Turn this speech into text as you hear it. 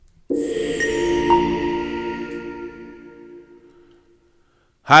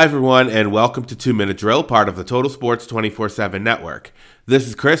Hi, everyone, and welcome to 2 Minute Drill, part of the Total Sports 24/7 network. This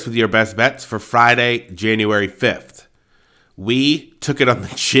is Chris with your best bets for Friday, January 5th. We took it on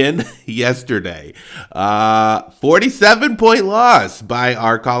the chin yesterday. 47-point loss by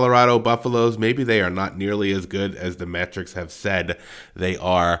our Colorado Buffaloes. Maybe they are not nearly as good as the metrics have said they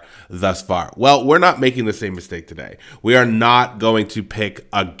are thus far. Well, we're not making the same mistake today. We are not going to pick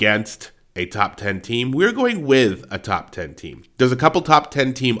against a top 10 team. We're going with a top 10 team. There's a couple top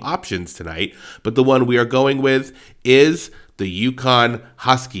 10 team options tonight, but the one we are going with is the Yukon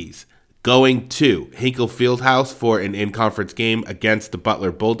Huskies, going to Hinkle Fieldhouse for an in-conference game against the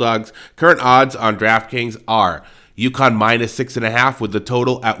Butler Bulldogs. Current odds on DraftKings are Yukon minus 6.5 with the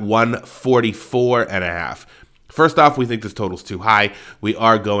total at 144.5. First off, we think this total's too high. We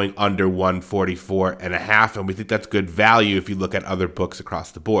are going under 144.5, and we think that's good value if you look at other books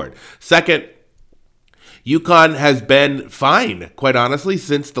across the board. Second, Yukon has been fine, quite honestly,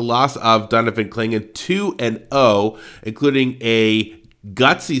 since the loss of Donovan Clingan 2-0, including a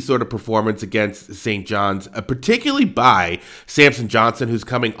gutsy sort of performance against St. John's, particularly by Samson Johnson, who's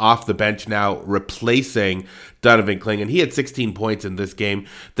coming off the bench now, replacing Donovan Clingan. He had 16 points in this game.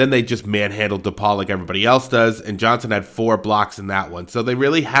 Then they just manhandled DePaul like everybody else does, and Johnson had 4 blocks in that one. So they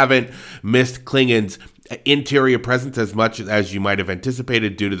really haven't missed Clingan's interior presence as much as you might have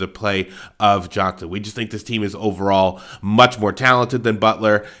anticipated due to the play of Johnson. We just think this team is overall much more talented than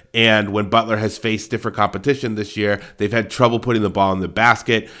Butler, and when Butler has faced stiffer competition this year, they've had trouble putting the ball in the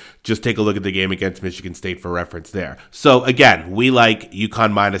basket. Just take a look at the game against Michigan State for reference there. So again, we like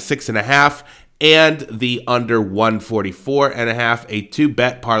Yukon minus 6.5 and the under 144.5, a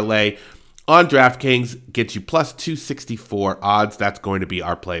 2-bet parlay on DraftKings gets you plus 264 odds. That's going to be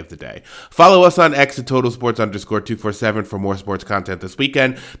our play of the day. Follow us on X at TotalSports_247 for more sports content this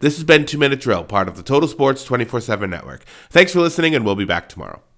weekend. This has been 2 Minute Drill, part of the Total Sports 24/7 network. Thanks for listening, and we'll be back tomorrow.